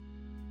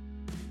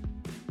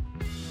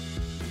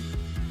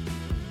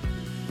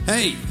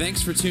Hey,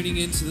 thanks for tuning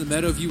in to the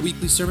Meadowview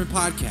Weekly Sermon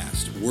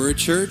Podcast. We're a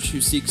church who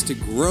seeks to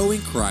grow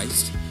in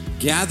Christ,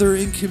 gather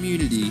in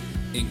community,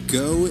 and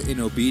go in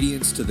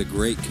obedience to the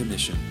Great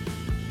Commission.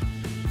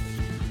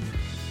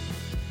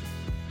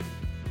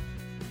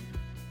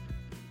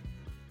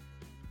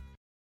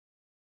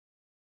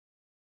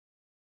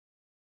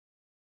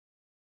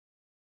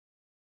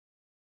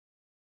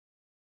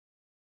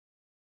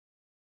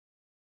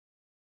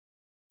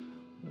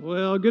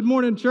 Well, good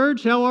morning,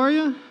 church. How are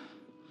you?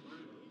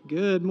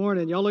 Good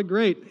morning. Y'all look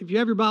great. If you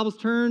have your Bibles,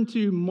 turn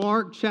to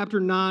Mark chapter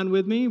 9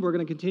 with me. We're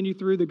going to continue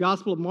through the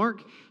Gospel of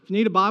Mark. If you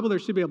need a Bible, there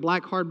should be a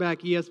black hardback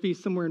ESV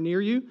somewhere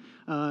near you.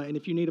 And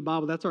if you need a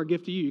Bible, that's our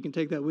gift to you. You can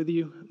take that with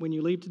you when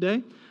you leave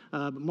today.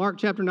 But Mark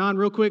chapter 9,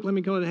 real quick, let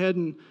me go ahead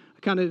and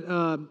kind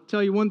of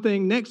tell you one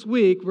thing. Next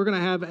week, we're going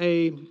to have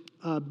a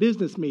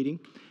business meeting.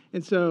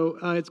 And so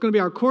it's going to be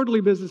our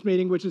quarterly business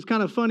meeting, which is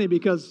kind of funny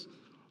because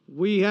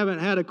we haven't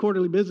had a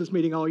quarterly business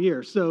meeting all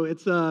year. So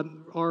it's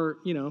our,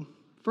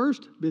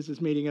 first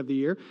business meeting of the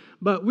year.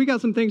 But we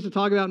got some things to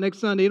talk about next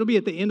Sunday. It'll be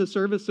at the end of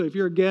service. So if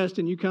you're a guest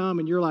and you come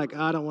and you're like,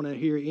 I don't want to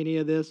hear any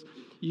of this,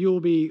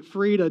 you'll be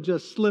free to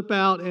just slip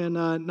out and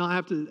not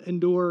have to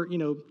endure,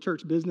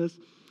 church business.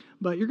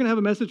 But you're going to have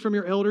a message from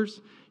your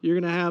elders. You're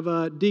going to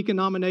have deacon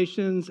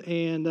nominations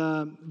and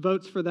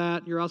votes for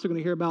that. You're also going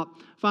to hear about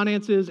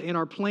finances and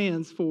our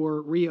plans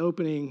for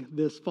reopening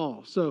this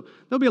fall. So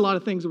there'll be a lot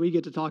of things that we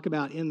get to talk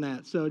about in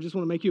that. So I just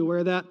want to make you aware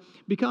of that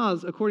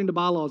because according to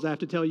bylaws, I have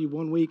to tell you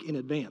 1 week in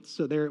advance.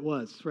 So there it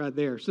was right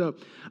there. So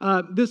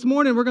this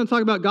morning, we're going to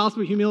talk about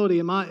gospel humility.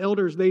 And my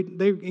elders, they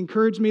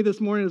encouraged me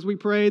this morning as we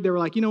prayed. They were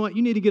like, you know what?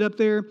 You need to get up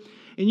there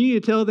and you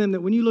need to tell them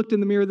that when you looked in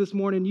the mirror this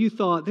morning, you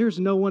thought there's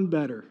no one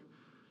better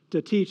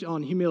to teach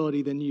on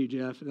humility than you,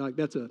 Jeff. Like,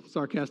 that's a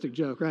sarcastic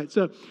joke, right?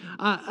 So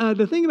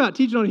the thing about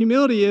teaching on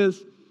humility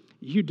is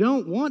you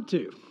don't want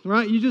to,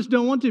 right? You just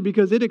don't want to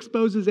because it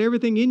exposes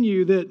everything in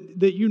you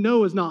that you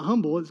know is not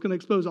humble. It's going to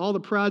expose all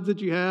the prides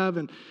that you have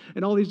and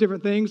all these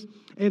different things.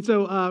 And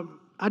so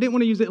I didn't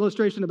want to use the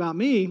illustration about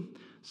me,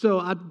 so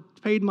I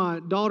paid my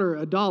daughter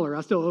 $1.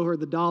 I still owe her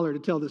the $1 to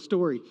tell this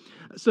story.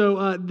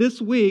 So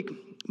this week,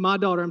 my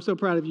daughter, I'm so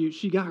proud of you,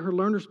 she got her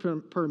learner's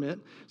permit,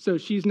 so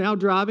she's now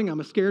driving.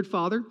 I'm a scared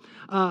father,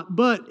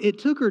 but it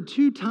took her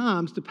 2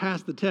 times to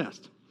pass the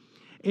test.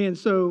 And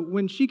so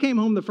when she came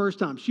home the first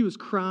time, she was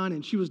crying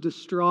and she was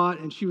distraught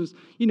and she was,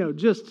 we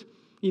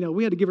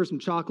had to give her some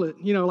chocolate,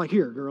 like,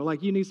 here, girl,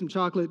 like, you need some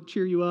chocolate,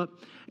 cheer you up.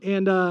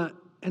 And I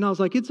was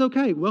like, it's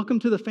okay. Welcome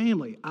to the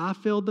family. I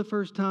failed the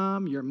first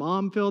time. Your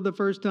mom failed the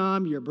first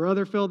time. Your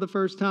brother failed the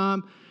first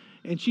time.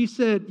 And she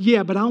said,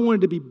 yeah, but I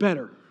wanted to be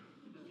better.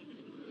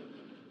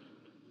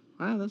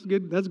 Wow, that's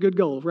good. That's a good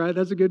goal, right?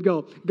 That's a good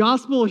goal.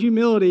 Gospel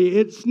humility,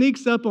 it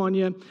sneaks up on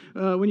you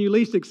when you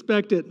least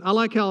expect it. I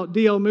like how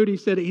D.L. Moody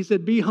said it. He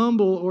said, be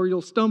humble or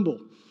you'll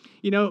stumble.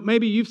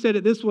 Maybe you've said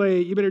it this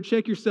way, you better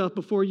check yourself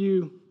before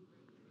you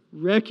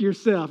wreck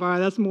yourself. All right,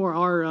 that's more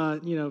our,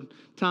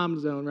 time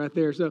zone right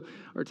there, so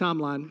or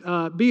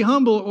timeline. Be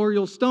humble or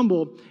you'll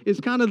stumble is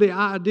kind of the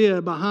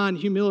idea behind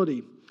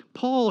humility.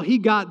 Paul, he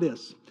got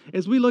this.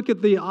 As we look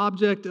at the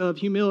object of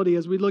humility,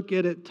 as we look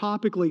at it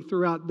topically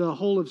throughout the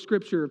whole of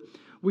Scripture,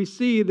 we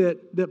see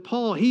that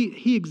Paul,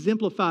 he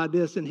exemplified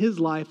this in his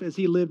life as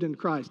he lived in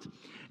Christ.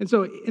 And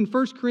so in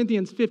 1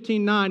 Corinthians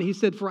 15:9, he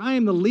said, for I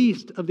am the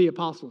least of the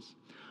apostles,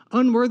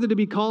 unworthy to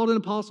be called an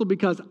apostle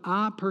because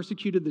I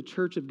persecuted the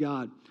church of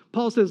God.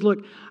 Paul says,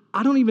 look,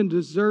 I don't even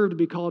deserve to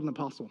be called an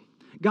apostle.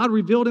 God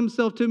revealed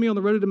himself to me on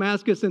the road to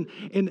Damascus, and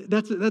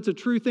that's a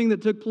true thing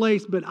that took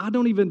place, but I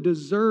don't even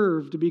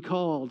deserve to be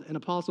called an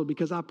apostle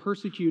because I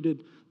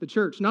persecuted the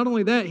church. Not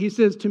only that, he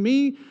says, to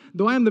me,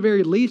 though I am the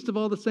very least of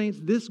all the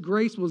saints, this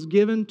grace was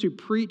given to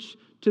preach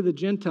to the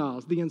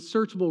Gentiles the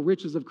unsearchable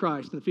riches of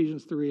Christ in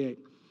Ephesians 3:8.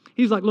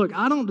 He's like, look,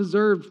 I don't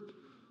deserve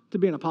to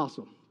be an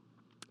apostle.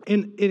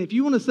 And if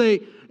you want to say,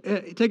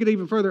 take it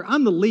even further,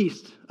 I'm the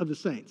least of the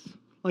saints.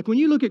 Like when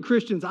you look at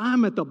Christians,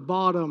 I'm at the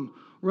bottom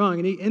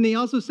rung. And he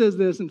also says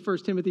this in 1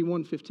 Timothy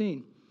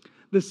 1:15.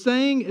 The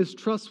saying is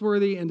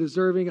trustworthy and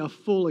deserving of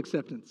full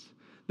acceptance,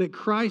 that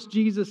Christ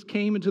Jesus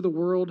came into the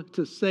world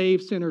to save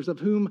sinners, of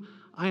whom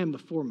I am the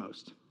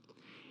foremost.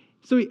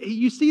 So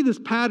you see this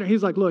pattern.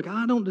 He's like, look,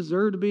 I don't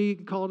deserve to be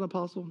called an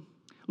apostle.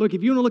 Look,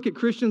 if you want to look at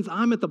Christians,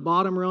 I'm at the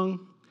bottom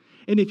rung.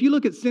 And if you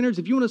look at sinners,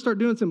 if you want to start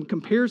doing some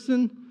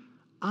comparison,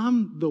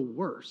 I'm the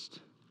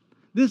worst.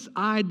 This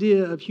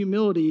idea of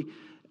humility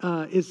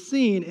is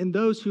seen in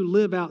those who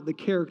live out the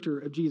character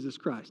of Jesus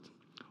Christ.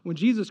 When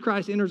Jesus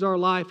Christ enters our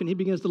life and he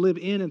begins to live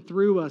in and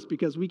through us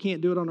because we can't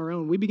do it on our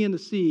own, we begin to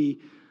see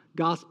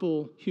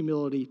gospel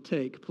humility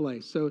take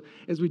place. So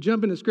as we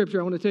jump into Scripture,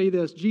 I want to tell you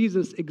this.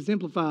 Jesus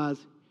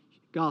exemplifies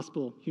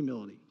gospel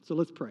humility. So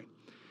let's pray.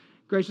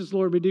 Gracious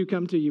Lord, we do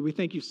come to you. We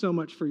thank you so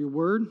much for your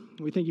word.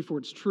 We thank you for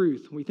its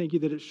truth. We thank you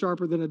that it's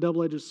sharper than a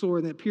double-edged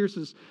sword and that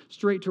pierces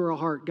straight to our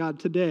heart. God,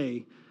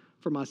 today,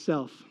 for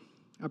myself,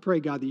 I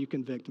pray, God, that you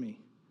convict me.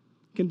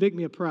 Convict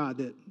me of pride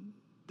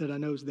that I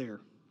know is there.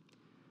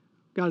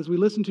 God, as we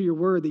listen to your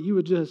word, that you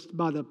would just,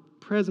 by the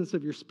presence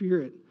of your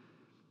Spirit,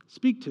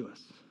 speak to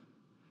us.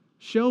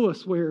 Show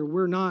us where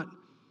we're not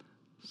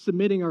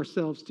submitting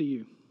ourselves to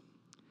you.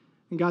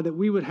 And God, that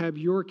we would have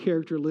your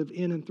character live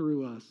in and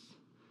through us.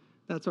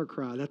 That's our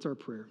cry. That's our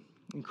prayer.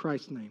 In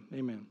Christ's name,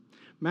 amen.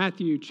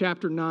 Matthew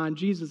chapter 9,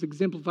 Jesus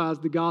exemplifies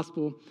the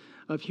gospel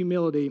of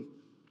humility.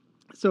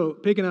 So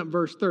picking up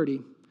verse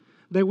 30,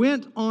 they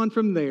went on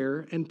from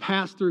there and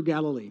passed through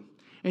Galilee.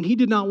 And he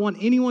did not want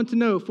anyone to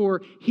know,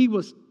 for he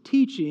was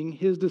teaching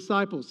his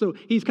disciples. So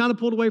he's kind of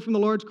pulled away from the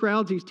large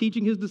crowds. He's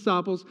teaching his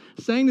disciples,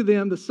 saying to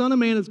them, the Son of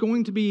Man is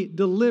going to be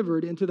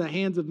delivered into the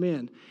hands of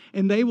men,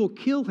 and they will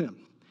kill him.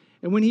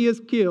 And when he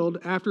is killed,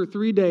 after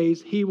 3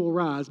 days, he will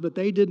rise. But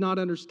they did not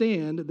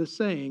understand the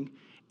saying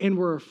and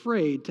were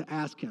afraid to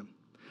ask him.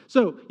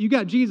 So you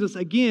got Jesus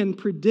again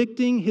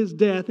predicting his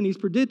death, and he's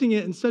predicting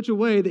it in such a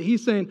way that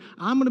he's saying,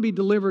 I'm going to be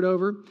delivered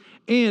over,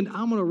 and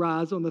I'm going to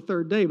rise on the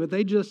third day. But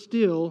they just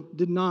still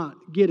did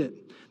not get it.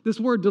 This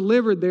word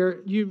delivered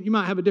there, you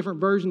might have a different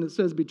version that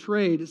says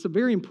betrayed. It's a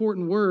very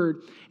important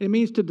word, and it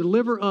means to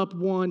deliver up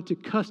one to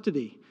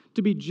custody,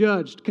 to be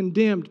judged,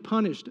 condemned,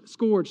 punished,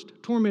 scourged,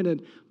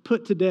 tormented,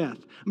 put to death.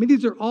 I mean,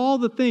 these are all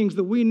the things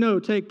that we know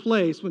take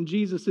place when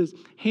Jesus is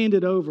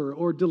handed over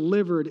or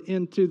delivered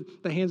into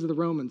the hands of the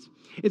Romans.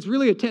 It's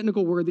really a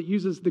technical word that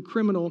uses the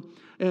criminal.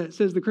 It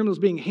says the criminal is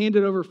being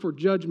handed over for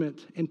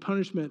judgment and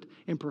punishment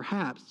and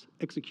perhaps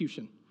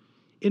execution.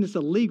 And it's a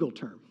legal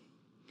term.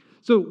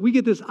 So we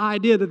get this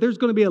idea that there's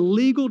going to be a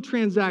legal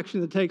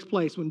transaction that takes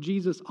place when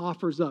Jesus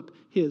offers up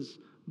his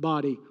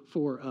body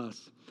for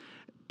us.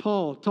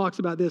 Paul talks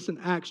about this in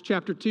Acts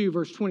chapter 2,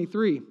 verse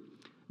 23.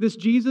 This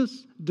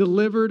Jesus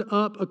delivered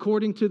up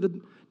according to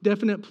the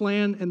definite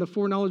plan and the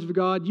foreknowledge of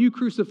God, you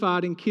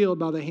crucified and killed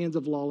by the hands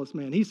of lawless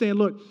men. He's saying,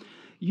 look,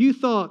 you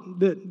thought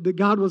that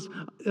God was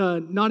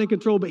not in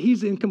control, but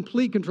he's in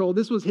complete control.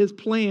 This was his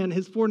plan,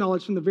 his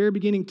foreknowledge from the very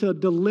beginning to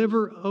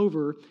deliver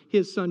over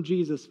his son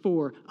Jesus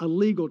for a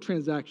legal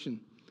transaction.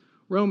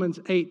 Romans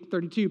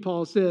 8:32,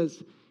 Paul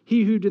says,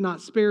 he who did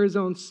not spare his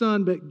own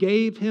son, but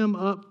gave him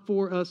up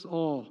for us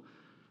all,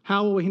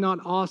 how will he not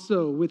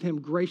also with him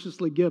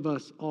graciously give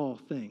us all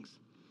things?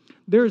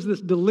 There's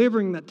this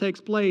delivering that takes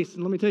place,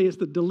 and let me tell you, it's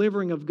the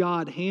delivering of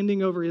God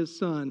handing over his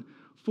son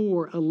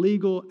for a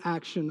legal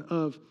action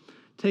of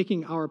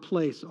taking our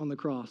place on the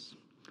cross.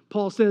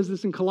 Paul says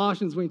this in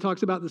Colossians when he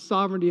talks about the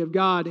sovereignty of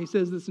God. He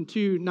says this in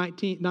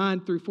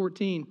 2:9 through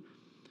 14.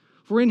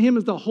 For in him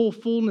is the whole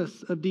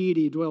fullness of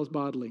deity dwells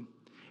bodily,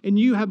 and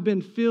you have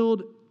been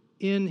filled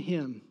in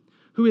him,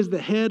 who is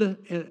the head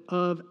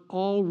of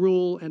all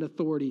rule and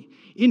authority.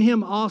 In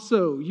him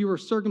also you are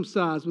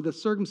circumcised with a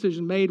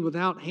circumcision made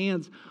without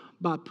hands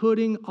by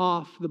putting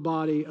off the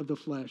body of the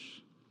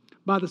flesh,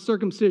 by the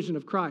circumcision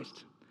of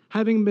Christ,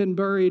 having been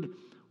buried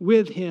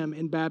with him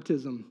in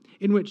baptism,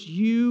 in which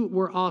you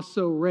were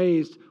also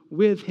raised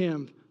with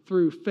him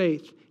through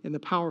faith in the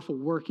powerful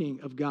working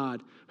of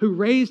God, who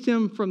raised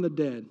him from the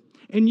dead.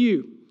 And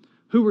you,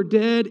 who were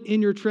dead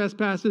in your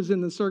trespasses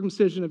and the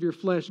circumcision of your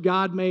flesh,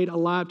 God made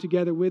alive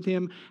together with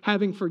him,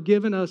 having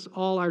forgiven us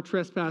all our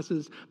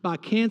trespasses by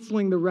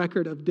canceling the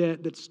record of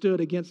debt that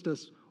stood against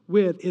us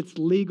with its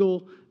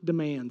legal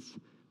demands.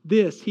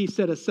 This he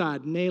set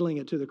aside, nailing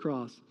it to the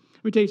cross.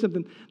 Let me tell you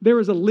something. There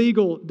was a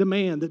legal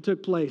demand that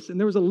took place, and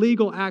there was a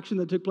legal action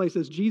that took place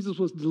as Jesus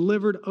was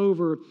delivered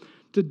over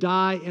to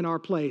die in our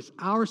place.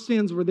 Our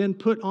sins were then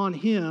put on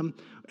him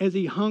as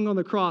he hung on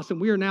the cross,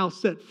 and we are now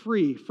set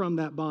free from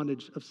that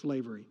bondage of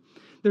slavery.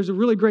 There's a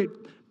really great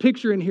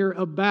picture in here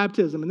of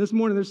baptism, and this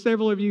morning there's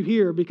several of you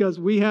here because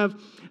we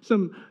have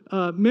some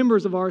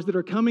members of ours that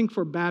are coming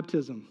for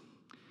baptism.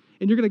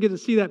 And you're going to get to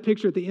see that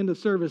picture at the end of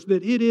service,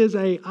 that it is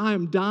I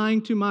am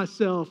dying to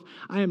myself,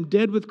 I am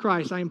dead with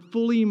Christ, I am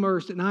fully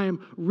immersed, and I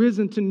am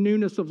risen to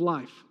newness of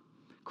life.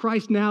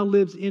 Christ now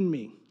lives in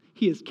me.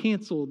 He has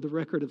canceled the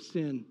record of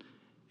sin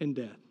and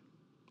death.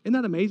 Isn't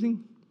that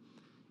amazing?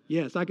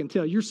 Yes, I can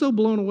tell. You're so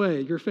blown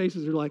away. Your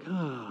faces are like,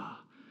 ah.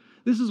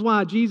 This is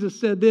why Jesus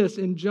said this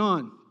in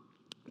John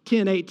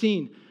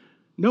 10:18.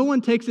 No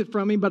one takes it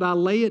from me, but I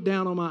lay it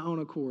down on my own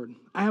accord.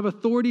 I have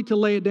authority to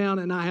lay it down,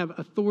 and I have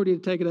authority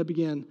to take it up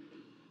again.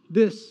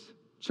 This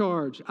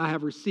charge I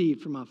have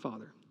received from my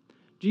Father.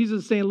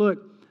 Jesus is saying, look,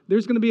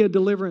 there's going to be a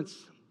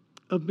deliverance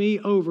of me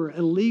over.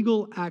 A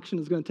legal action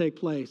is going to take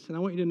place, and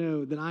I want you to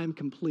know that I am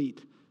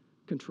complete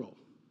control.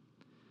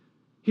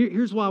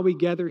 Here's why we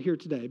gather here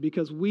today,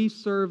 because we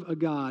serve a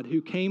God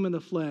who came in the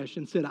flesh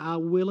and said, I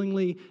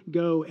willingly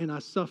go and I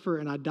suffer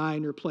and I die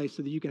in your place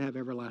so that you can have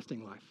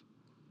everlasting life.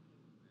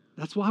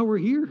 That's why we're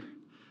here.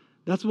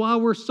 That's why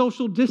we're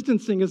social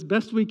distancing as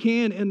best we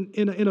can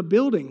in a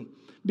building,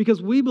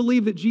 because we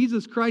believe that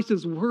Jesus Christ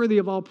is worthy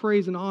of all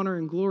praise and honor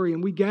and glory,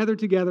 and we gather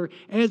together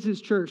as his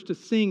church to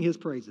sing his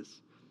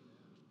praises,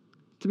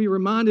 to be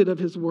reminded of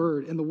his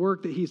word and the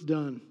work that he's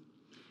done.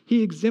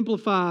 He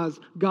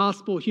exemplifies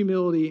gospel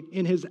humility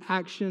in his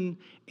action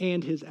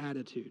and his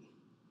attitude.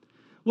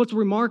 What's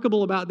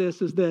remarkable about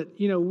this is that,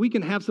 we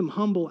can have some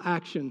humble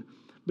action,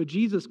 but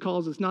Jesus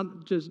calls us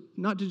not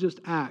to just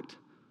act,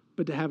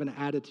 but to have an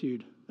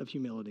attitude of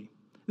humility.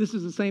 This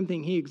is the same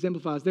thing he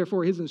exemplifies.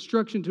 Therefore, his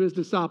instruction to his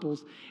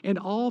disciples and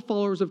all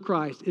followers of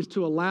Christ is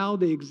to allow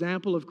the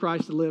example of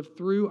Christ to live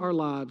through our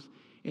lives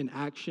in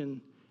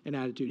action and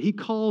attitude. He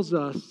calls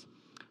us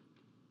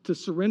to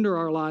surrender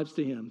our lives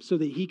to him so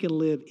that he can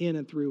live in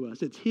and through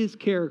us. It's his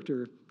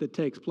character that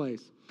takes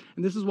place.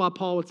 And this is why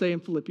Paul would say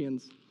in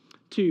Philippians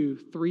 2,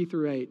 3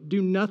 through 8,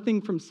 do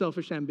nothing from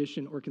selfish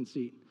ambition or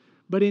conceit,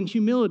 but in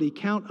humility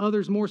count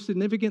others more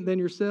significant than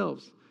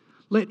yourselves.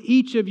 Let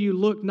each of you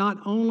look not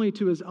only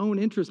to his own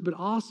interest, but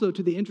also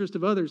to the interest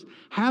of others.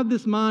 Have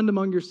this mind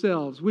among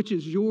yourselves, which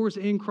is yours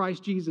in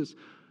Christ Jesus,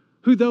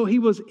 who though he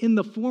was in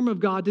the form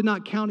of God, did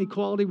not count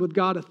equality with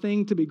God a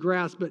thing to be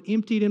grasped, but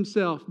emptied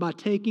himself by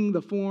taking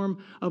the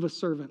form of a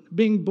servant.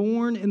 Being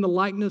born in the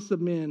likeness of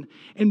men,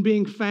 and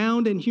being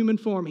found in human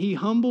form, he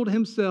humbled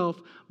himself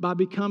by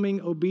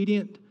becoming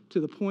obedient to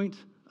the point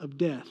of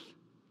death,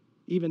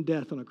 even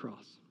death on a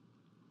cross.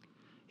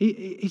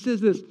 He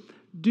says this,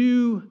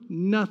 do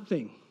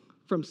nothing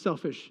from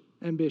selfish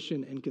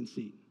ambition and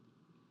conceit.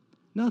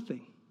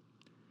 Nothing.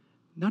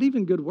 Not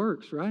even good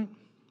works, right?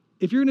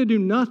 If you're going to do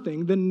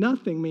nothing, then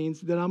nothing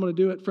means that I'm going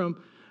to do it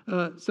from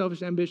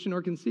selfish ambition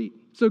or conceit.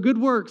 So good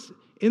works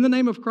in the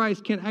name of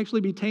Christ can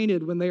actually be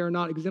tainted when they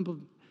don't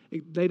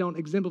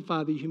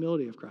exemplify the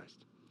humility of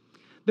Christ.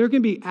 There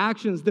can be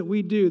actions that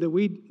we do, that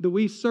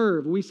we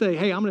serve. We say,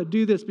 hey, I'm going to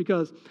do this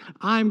because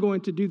I'm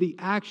going to do the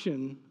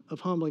action of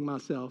humbling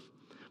myself.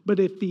 But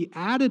if the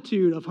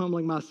attitude of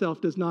humbling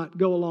myself does not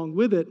go along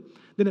with it,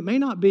 then it may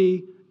not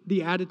be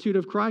the attitude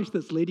of Christ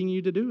that's leading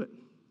you to do it.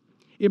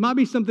 It might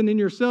be something in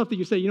yourself that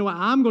you say, you know what,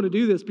 I'm going to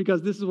do this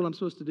because this is what I'm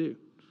supposed to do.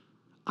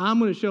 I'm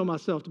going to show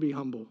myself to be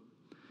humble.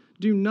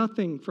 Do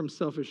nothing from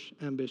selfish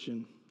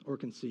ambition or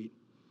conceit.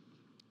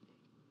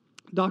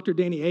 Dr.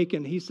 Danny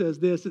Akin, he says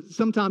this,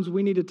 sometimes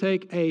we need to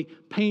take a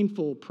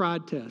painful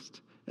pride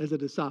test as a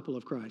disciple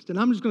of Christ. And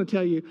I'm just going to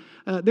tell you,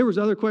 there was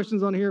other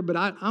questions on here, but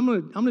I'm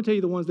going to tell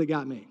you the ones that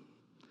got me.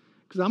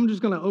 Because I'm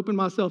just going to open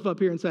myself up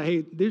here and say,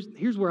 hey,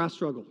 here's where I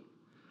struggle.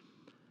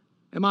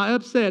 Am I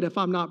upset if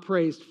I'm not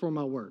praised for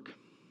my work?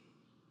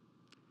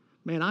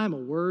 Man, I am a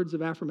words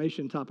of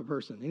affirmation type of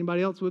person.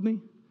 Anybody else with me?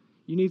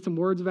 You need some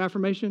words of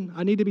affirmation?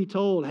 I need to be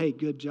told, hey,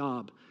 good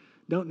job.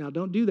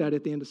 Don't do that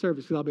at the end of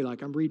service because I'll be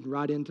like, I'm reading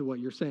right into what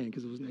you're saying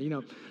because it was,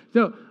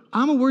 So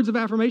I'm a words of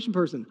affirmation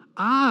person.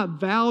 I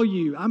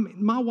value,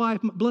 my wife,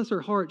 bless her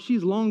heart,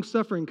 she's long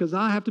suffering because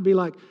I have to be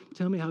like,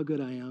 tell me how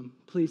good I am.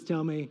 Please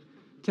tell me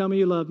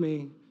you love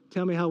me.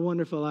 Tell me how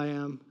wonderful I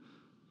am.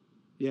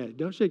 Yeah,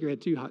 don't shake your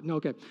head too hot. No,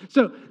 okay.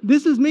 So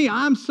this is me.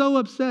 I'm so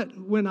upset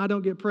when I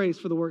don't get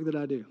praised for the work that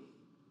I do.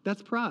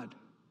 That's pride.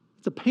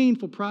 It's a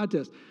painful pride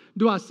test.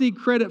 Do I seek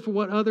credit for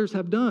what others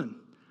have done?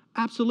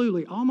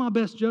 Absolutely. All my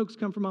best jokes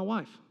come from my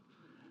wife.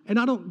 And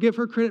I don't give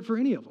her credit for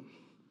any of them,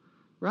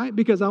 right?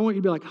 Because I want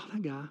you to be like, oh,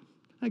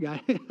 that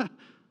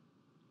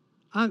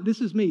guy.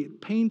 This is me.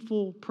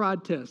 Painful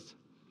pride test.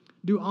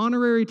 Do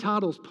honorary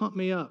titles pump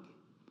me up?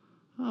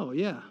 Oh,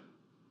 yeah.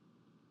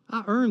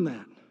 I earned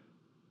that.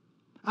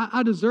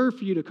 I deserve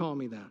for you to call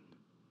me that.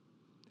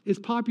 Is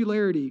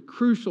popularity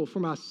crucial for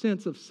my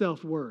sense of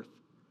self-worth?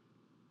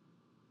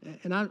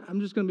 And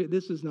I'm just going to be,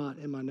 this is not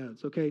in my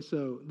notes, okay?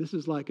 So this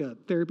is like a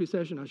therapy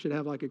session. I should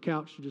have like a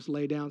couch to just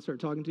lay down and start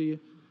talking to you.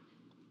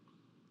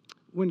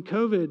 When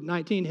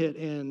COVID-19 hit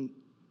and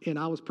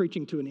I was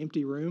preaching to an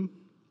empty room,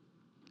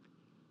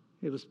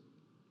 it was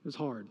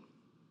hard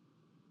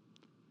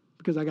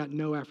because I got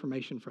no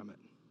affirmation from it.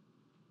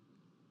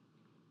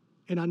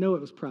 And I know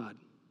it was pride.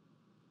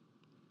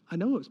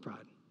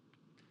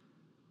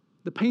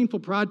 The painful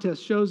pride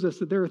test shows us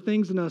that there are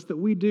things in us that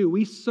we do.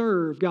 We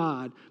serve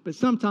God, but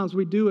sometimes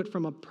we do it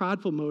from a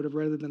prideful motive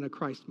rather than a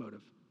Christ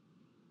motive.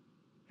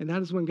 And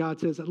that is when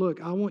God says,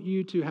 look, I want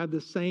you to have the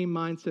same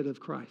mindset of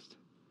Christ.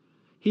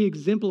 He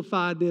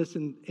exemplified this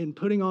in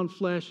putting on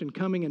flesh and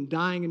coming and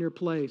dying in your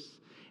place.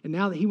 And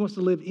now that he wants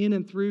to live in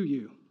and through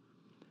you,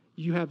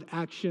 you have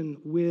action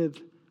with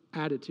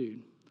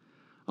attitude.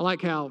 I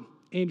like how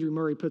Andrew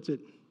Murray puts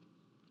it.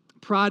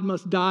 Pride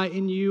must die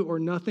in you or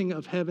nothing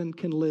of heaven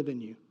can live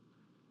in you.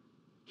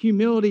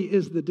 Humility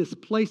is the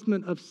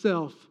displacement of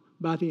self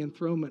by the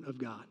enthronement of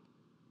God.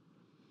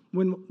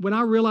 When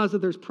I realize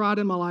that there's pride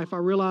in my life, I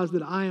realize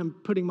that I am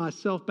putting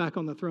myself back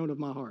on the throne of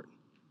my heart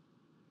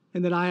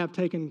and that I have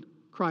taken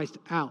Christ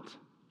out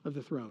of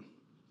the throne,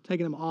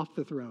 taken him off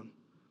the throne.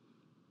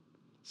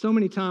 So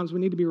many times we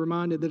need to be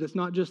reminded that it's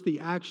not just the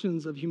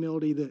actions of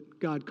humility that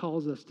God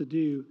calls us to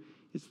do,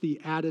 it's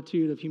the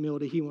attitude of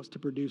humility he wants to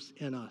produce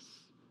in us.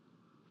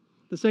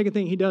 The second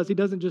thing he does, he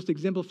doesn't just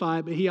exemplify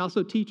it, but he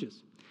also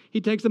teaches. He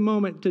takes a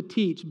moment to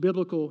teach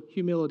biblical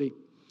humility.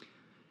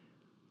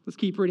 Let's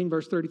keep reading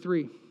verse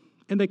 33.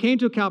 And they came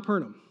to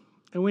Capernaum.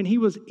 And when he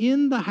was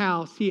in the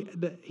house,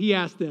 he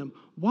asked them,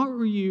 what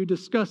were you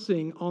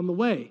discussing on the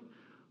way?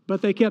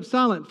 But they kept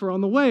silent, for on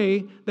the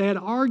way they had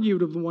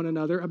argued with one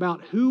another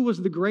about who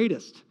was the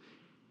greatest.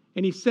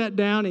 And he sat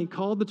down and he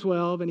called the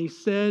 12, and he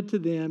said to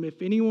them,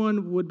 if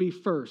anyone would be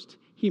first,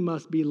 he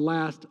must be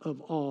last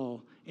of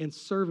all and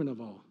servant of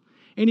all.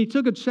 And he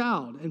took a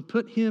child and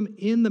put him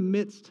in the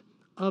midst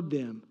of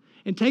them.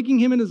 And taking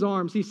him in his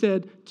arms, he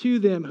said to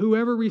them,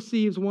 whoever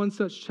receives one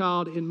such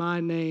child in my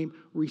name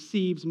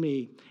receives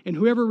me. And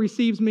whoever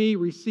receives me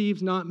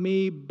receives not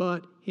me,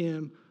 but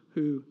him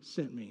who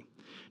sent me.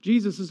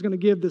 Jesus is going to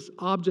give this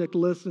object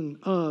lesson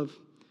of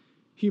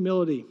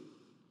humility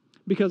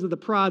because of the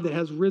pride that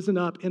has risen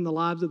up in the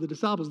lives of the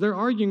disciples. They're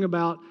arguing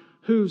about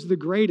who's the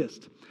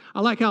greatest.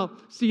 I like how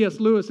C.S.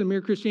 Lewis in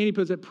Mere Christianity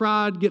puts it,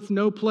 pride gets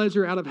no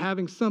pleasure out of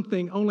having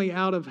something, only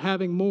out of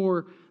having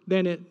more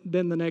than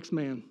the next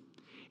man.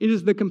 It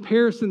is the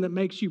comparison that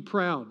makes you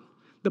proud,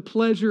 the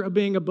pleasure of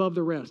being above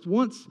the rest.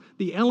 Once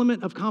the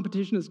element of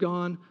competition is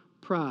gone,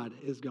 pride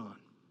is gone.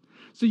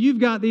 So you've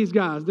got these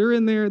guys. They're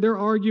in there, they're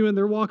arguing,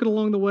 they're walking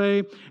along the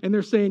way, and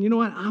they're saying, you know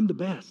what, I'm the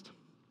best.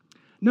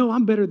 No,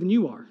 I'm better than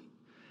you are.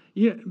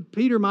 Yeah,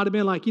 Peter might have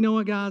been like, you know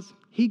what, guys?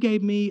 He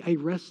gave me a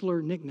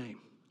wrestler nickname.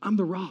 I'm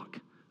the Rock,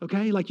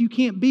 okay? Like, you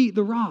can't beat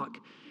the Rock.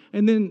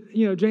 And then,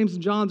 James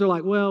and John are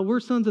like, well, we're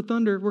Sons of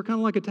Thunder. We're kind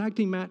of like a tag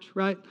team match,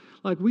 right?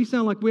 Like, we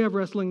sound like we have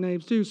wrestling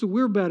names too, so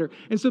we're better.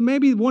 And so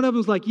maybe one of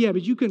them's like, yeah,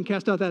 but you couldn't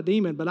cast out that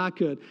demon, but I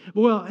could.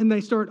 Well, and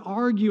they start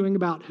arguing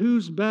about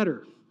who's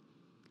better.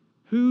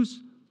 Who's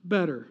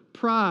better?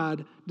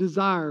 Pride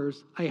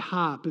desires a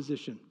high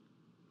position.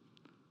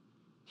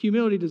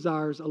 Humility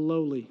desires a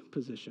lowly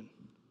position.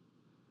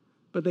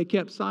 But they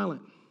kept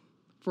silent.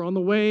 For on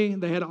the way,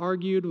 they had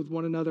argued with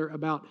one another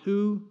about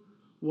who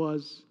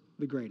was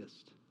the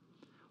greatest.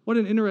 What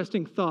an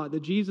interesting thought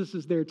that Jesus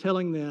is there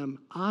telling them,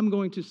 I'm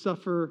going to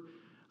suffer,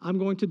 I'm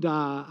going to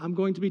die, I'm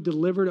going to be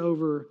delivered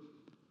over,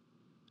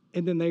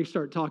 and then they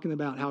start talking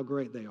about how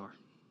great they are.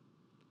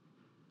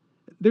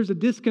 There's a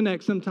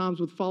disconnect sometimes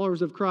with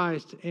followers of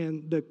Christ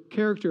and the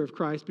character of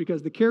Christ,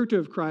 because the character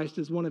of Christ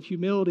is one of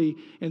humility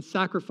and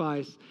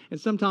sacrifice, and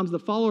sometimes the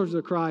followers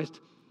of Christ,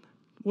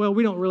 well,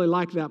 we don't really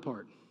like that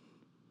part.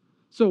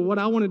 So what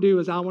I want to do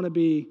is I want to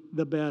be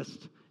the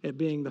best at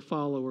being the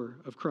follower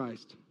of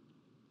Christ.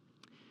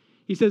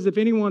 He says, if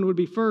anyone would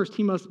be first,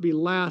 he must be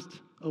last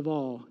of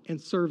all and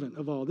servant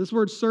of all. This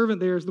word servant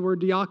there is the word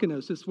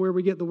diakonos. It's where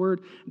we get the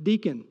word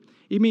deacon.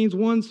 It means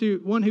one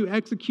who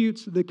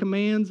executes the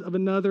commands of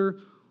another,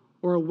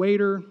 or a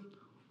waiter,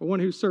 or one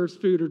who serves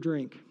food or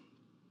drink.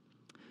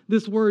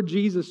 This word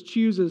Jesus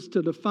chooses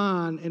to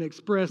define and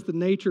express the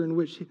nature in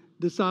which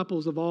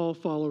disciples of all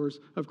followers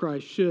of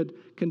Christ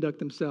should conduct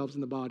themselves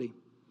in the body.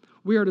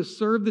 We are to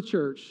serve the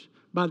church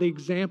by the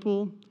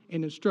example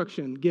and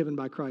instruction given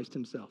by Christ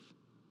himself.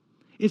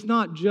 It's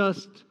not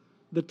just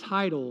the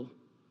title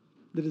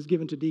that is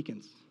given to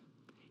deacons.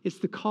 It's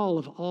the call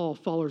of all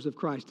followers of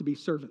Christ to be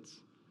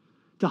servants,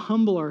 to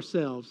humble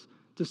ourselves,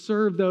 to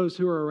serve those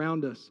who are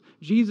around us.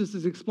 Jesus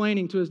is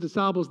explaining to his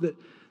disciples that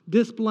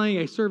displaying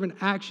a servant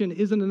action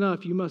isn't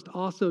enough. You must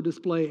also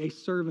display a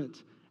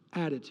servant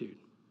attitude.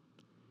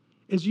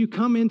 As you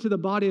come into the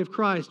body of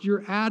Christ,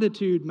 your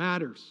attitude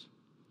matters.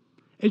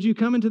 As you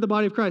come into the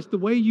body of Christ, the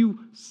way you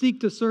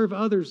seek to serve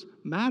others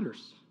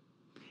matters.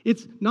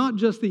 It's not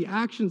just the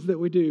actions that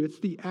we do, it's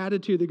the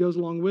attitude that goes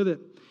along with it.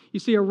 You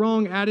see, a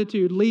wrong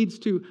attitude leads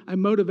to a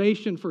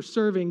motivation for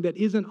serving that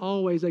isn't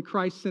always a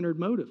Christ-centered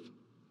motive.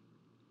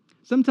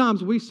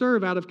 Sometimes we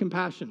serve out of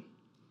compassion.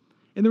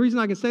 And the reason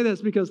I can say that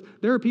is because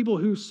there are people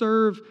who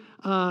serve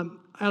out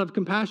of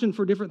compassion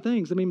for different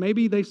things. I mean,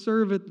 maybe they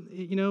serve at,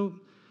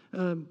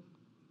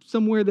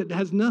 somewhere that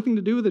has nothing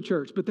to do with the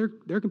church, but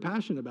they're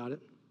compassionate about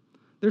it.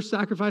 They're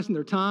sacrificing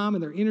their time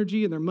and their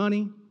energy and their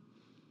money.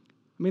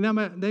 I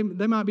mean,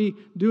 they might be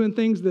doing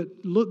things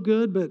that look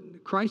good,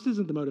 but Christ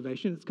isn't the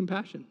motivation. It's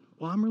compassion.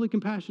 Well, I'm really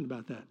compassionate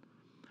about that.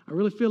 I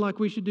really feel like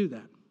we should do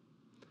that.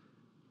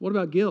 What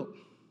about guilt?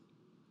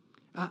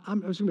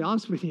 I'm just going to be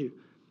honest with you.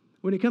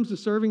 When it comes to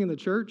serving in the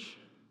church,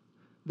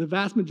 the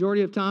vast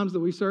majority of times that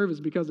we serve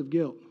is because of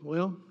guilt.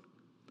 Well,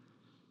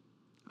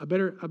 I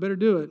better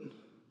do it.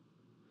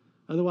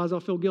 Otherwise, I'll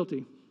feel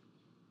guilty.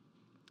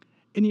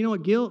 And you know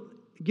what? Guilt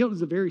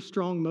is a very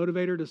strong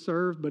motivator to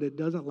serve, but it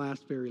doesn't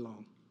last very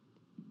long,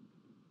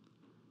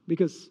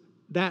 because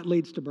that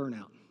leads to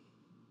burnout.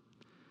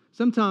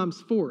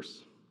 Sometimes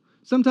force.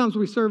 Sometimes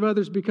we serve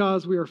others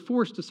because we are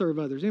forced to serve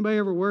others. Anybody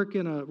ever work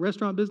in a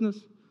restaurant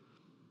business?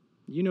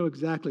 You know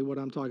exactly what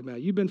I'm talking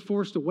about. You've been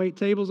forced to wait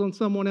tables on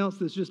someone else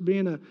that's just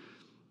being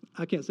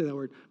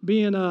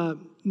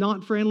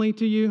not friendly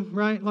to you,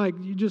 right? Like,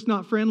 you're just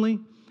not friendly.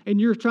 And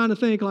you're trying to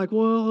think like,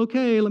 well,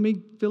 okay, let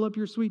me fill up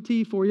your sweet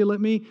tea for you. Let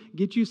me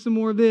get you some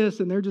more of this.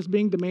 And they're just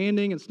being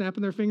demanding and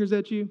snapping their fingers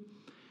at you.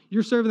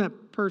 You're serving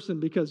that person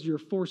because you're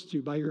forced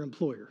to by your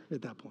employer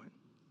at that point.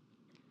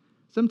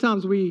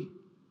 Sometimes we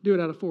do it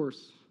out of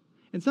force.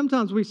 And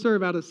sometimes we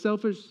serve out of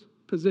selfish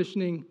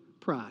positioning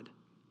pride.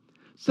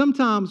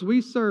 Sometimes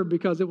we serve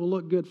because it will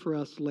look good for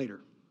us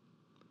later.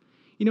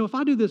 You know, if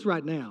I do this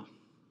right now,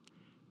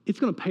 it's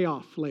going to pay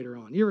off later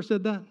on. You ever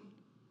said that?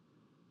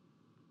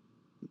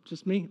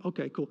 Just me?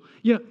 Okay, cool.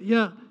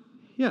 Yeah.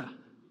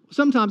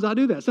 Sometimes I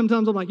do that.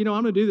 Sometimes I'm like, I'm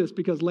going to do this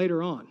because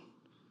later on,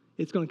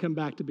 it's going to come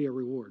back to be a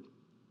reward.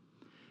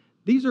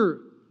 These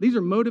are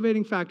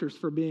motivating factors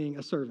for being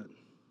a servant,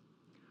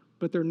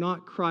 but they're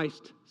not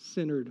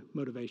Christ-centered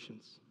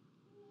motivations.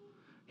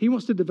 He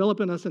wants to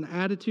develop in us an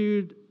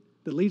attitude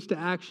that leads to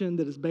action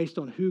that is based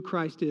on who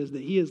Christ is,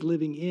 that he is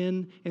living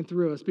in and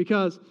through us.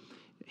 Because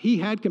he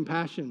had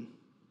compassion,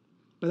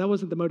 but that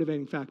wasn't the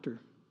motivating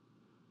factor.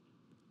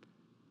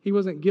 He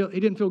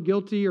didn't feel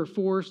guilty or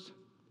forced.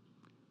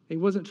 He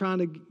wasn't trying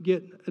to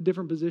get a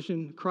different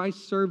position.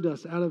 Christ served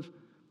us out of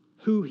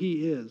who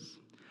he is.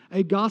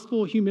 A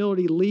gospel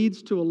humility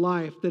leads to a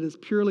life that is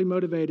purely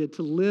motivated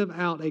to live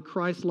out a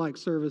Christ-like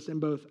service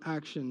in both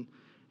action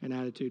and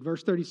attitude.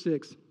 Verse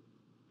 36,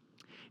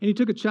 and he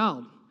took a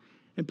child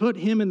and put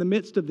him in the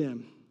midst of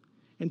them.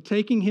 And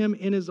taking him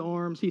in his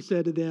arms, he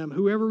said to them,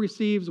 whoever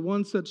receives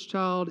one such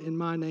child in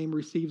my name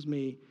receives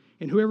me.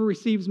 And whoever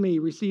receives me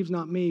receives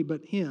not me,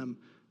 but him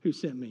who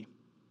sent me.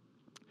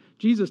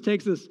 Jesus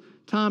takes this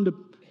time to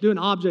do an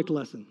object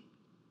lesson.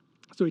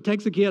 So he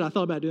takes a kid. I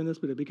thought about doing this,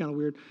 but it'd be kind of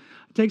weird.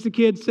 Takes a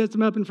kid, sets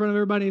him up in front of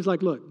everybody, and he's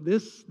like, look,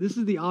 this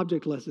is the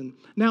object lesson.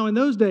 Now, in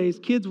those days,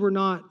 kids were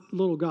not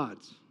little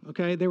gods,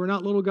 okay? They were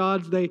not little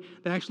gods. They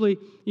actually,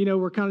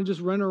 were kind of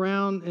just running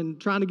around and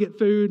trying to get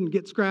food and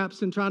get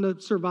scraps and trying to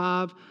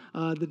survive.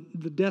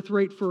 The death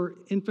rate for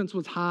infants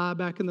was high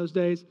back in those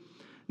days.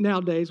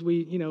 Nowadays,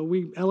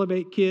 we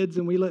elevate kids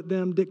and we let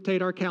them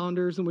dictate our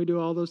calendars and we do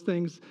all those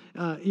things.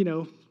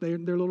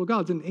 They're little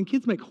gods. And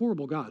kids make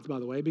horrible gods, by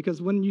the way,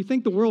 because when they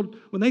think the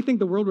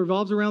world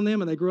revolves around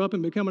them and they grow up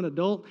and become an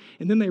adult,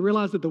 and then they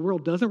realize that the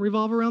world doesn't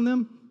revolve around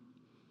them,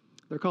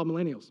 they're called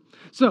millennials.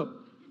 So,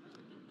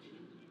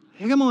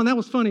 hey, come on, that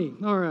was funny.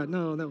 All right,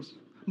 no, that was,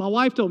 my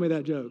wife told me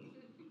that joke.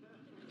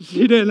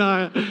 She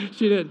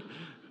didn't.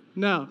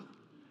 No.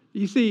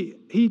 You see,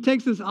 he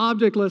takes this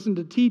object lesson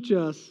to teach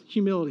us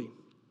humility.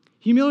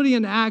 Humility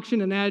in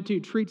action and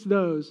attitude treats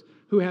those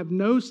who have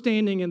no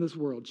standing in this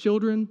world.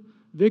 Children,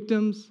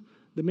 victims,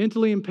 the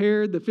mentally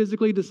impaired, the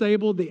physically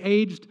disabled, the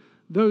aged,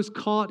 those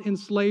caught in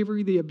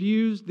slavery, the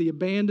abused, the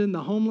abandoned,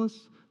 the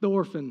homeless, the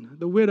orphan,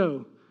 the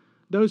widow,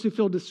 those who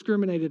feel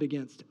discriminated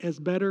against as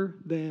better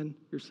than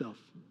yourself.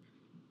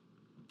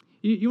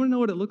 You want to know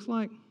what it looks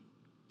like?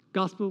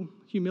 Gospel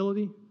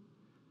humility?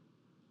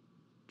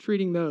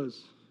 Treating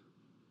those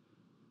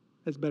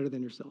as better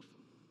than yourself.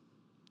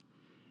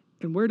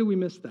 And where do we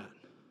miss that?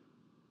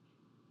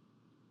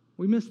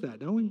 We miss that,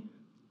 don't we?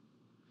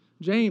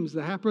 James,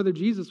 the half-brother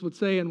Jesus, would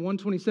say in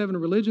 127, a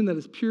religion that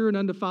is pure and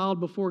undefiled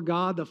before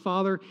God the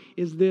Father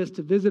is this,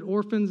 to visit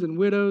orphans and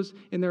widows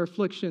in their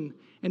affliction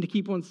and to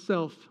keep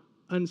oneself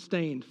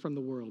unstained from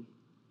the world.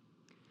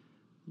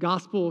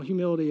 Gospel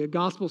humility, a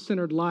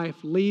gospel-centered life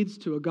leads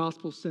to a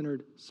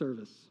gospel-centered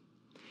service.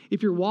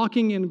 If you're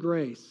walking in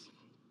grace,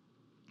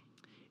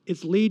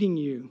 it's leading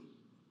you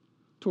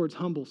towards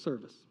humble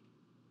service.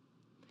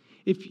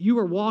 If you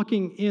are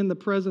walking in the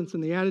presence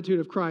and the attitude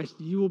of Christ,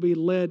 you will be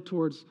led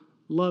towards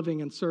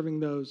loving and serving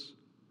those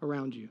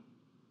around you.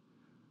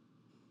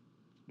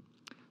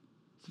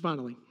 So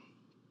finally,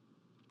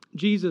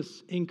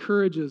 Jesus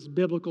encourages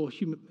biblical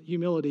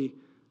humility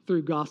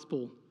through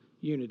gospel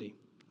unity.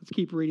 Let's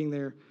keep reading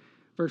there.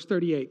 Verse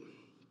 38.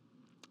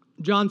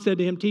 John said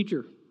to him,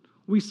 "Teacher,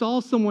 we saw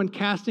someone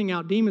casting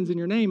out demons in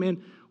your name,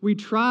 and we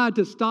tried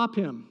to stop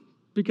him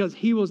because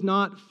he was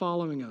not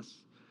following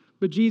us."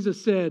 But Jesus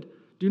said,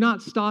 "Do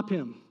not stop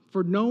him,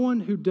 for no one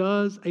who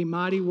does a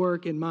mighty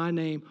work in my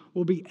name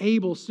will be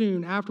able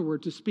soon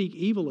afterward to speak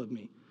evil of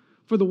me.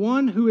 For the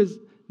one who is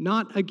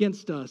not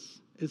against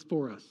us is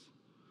for us.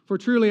 For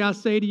truly I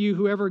say to you,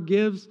 whoever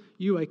gives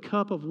you a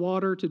cup of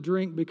water to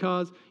drink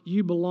because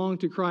you belong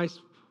to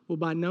Christ will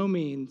by no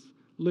means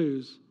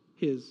lose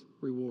his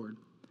reward."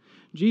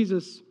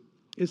 Jesus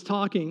is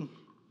talking,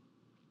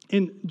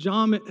 and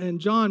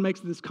John makes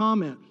this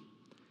comment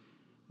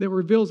that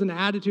reveals an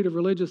attitude of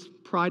religious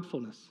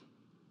pridefulness.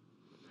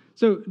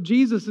 So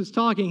Jesus is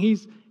talking.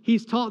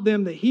 He's taught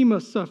them that he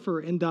must suffer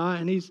and die,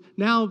 and he's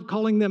now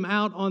calling them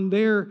out on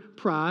their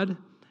pride.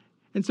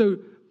 And so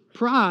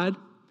pride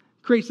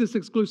creates this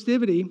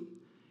exclusivity,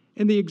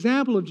 and the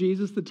example of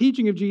Jesus, the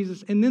teaching of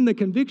Jesus, and then the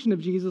conviction of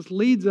Jesus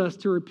leads us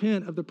to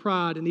repent of the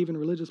pride and even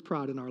religious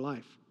pride in our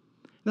life.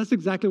 And that's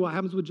exactly what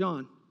happens with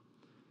John.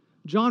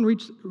 John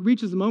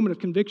reaches a moment of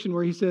conviction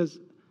where he says,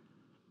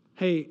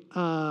 hey,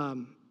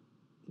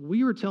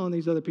 we were telling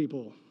these other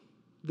people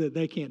that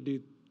they can't do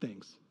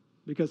things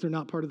because they're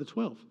not part of the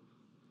 12.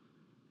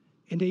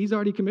 And he's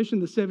already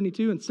commissioned the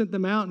 72 and sent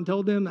them out and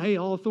told them, hey,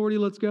 all authority,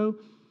 let's go.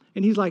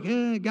 And he's like,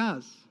 hey,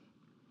 guys,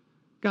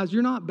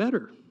 you're not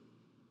better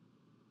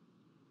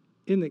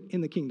in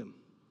the kingdom.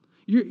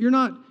 You're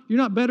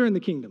not better in the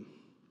kingdom.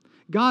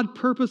 God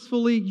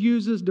purposefully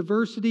uses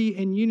diversity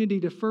and unity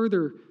to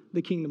further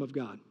the kingdom of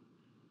God.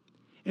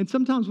 And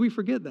sometimes we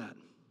forget that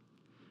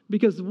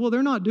because, well,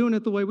 they're not doing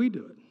it the way we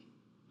do it.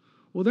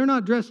 Well, they're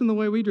not dressing the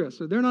way we dress,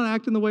 or they're not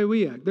acting the way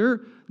we act. They're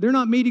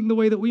not meeting the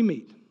way that we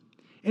meet.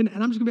 And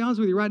I'm just going to be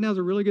honest with you, right now is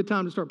a really good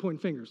time to start pointing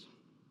fingers.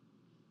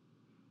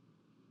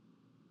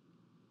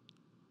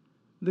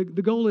 The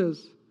goal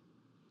is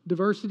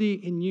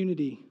diversity and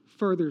unity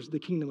furthers the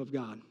kingdom of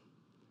God.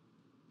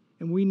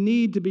 And we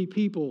need to be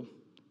people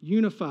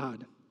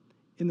unified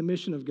in the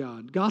mission of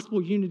God.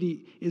 Gospel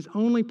unity is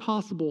only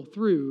possible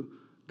through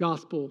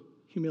gospel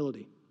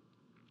humility.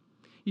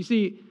 You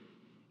see,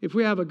 if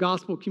we have a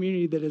gospel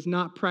community that is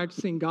not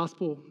practicing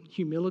gospel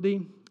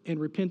humility and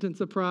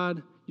repentance of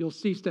pride, you'll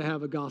cease to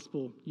have a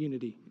gospel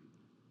unity.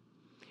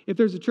 If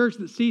there's a church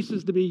that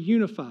ceases to be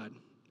unified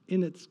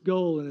in its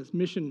goal and its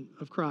mission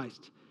of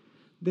Christ,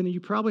 then you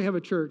probably have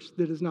a church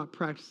that is not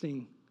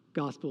practicing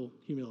gospel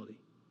humility.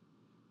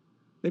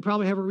 They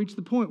probably haven't reached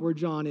the point where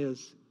John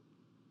is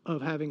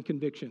of having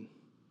conviction,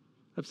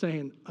 of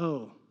saying,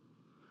 oh,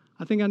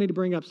 I think I need to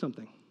bring up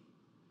something.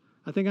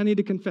 I think I need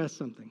to confess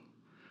something.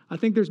 I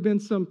think there's been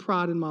some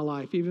pride in my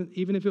life,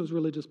 even if it was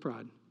religious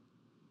pride.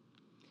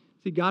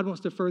 See, God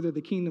wants to further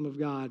the kingdom of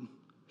God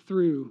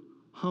through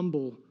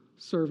humble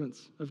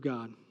servants of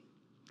God.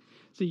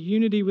 See,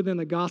 unity within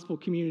the gospel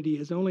community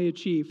is only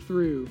achieved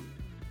through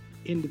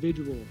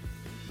individual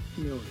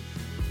humility.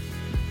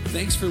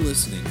 Thanks for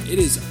listening. It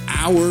is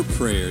our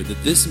prayer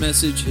that this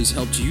message has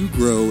helped you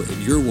grow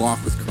in your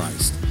walk with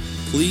Christ.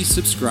 Please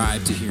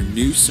subscribe to hear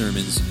new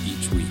sermons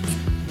each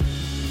week.